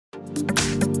Hi!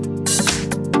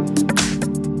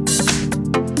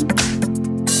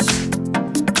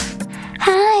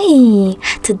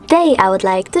 Today I would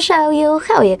like to show you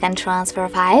how you can transfer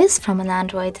files from an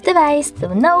Android device to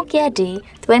Nokia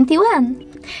G21.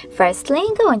 Firstly,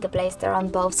 go into Play Store on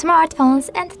both smartphones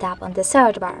and tap on the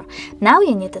search bar. Now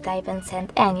you need to type in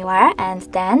Send Anywhere and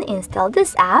then install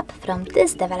this app from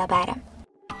this developer.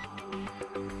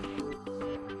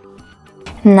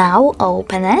 Now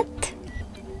open it.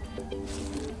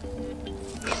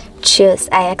 Choose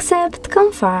I accept,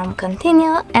 confirm,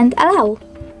 continue and allow.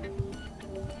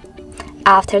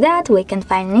 After that, we can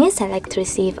finally select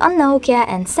Receive on Nokia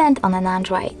and Send on an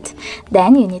Android.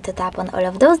 Then you need to tap on all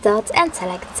of those dots and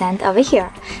select Send over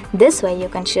here. This way you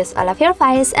can choose all of your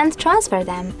files and transfer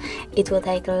them. It will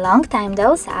take a long time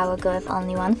though, so I will go with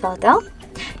only one photo.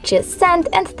 Choose Send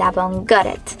and tap on Got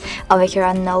it. Over here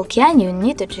on Nokia, you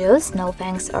need to choose No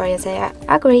thanks or Yes I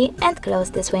agree and close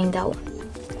this window.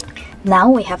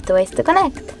 Now we have two ways to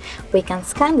connect. We can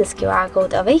scan this QR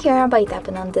code over here by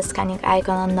tapping on the scanning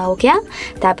icon on Nokia,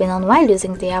 tapping on while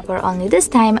using the app or only this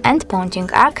time and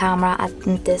pointing our camera at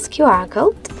this QR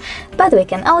code. But we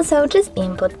can also just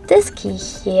input this key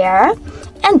here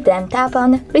and then tap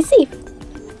on Receive.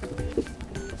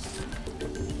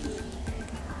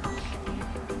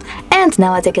 And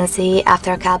now as you can see,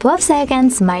 after a couple of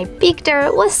seconds, my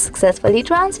picture was successfully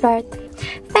transferred.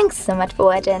 Thanks so much for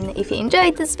watching. If you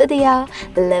enjoyed this video,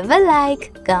 leave a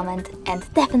like, comment and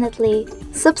definitely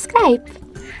subscribe.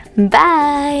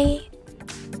 Bye!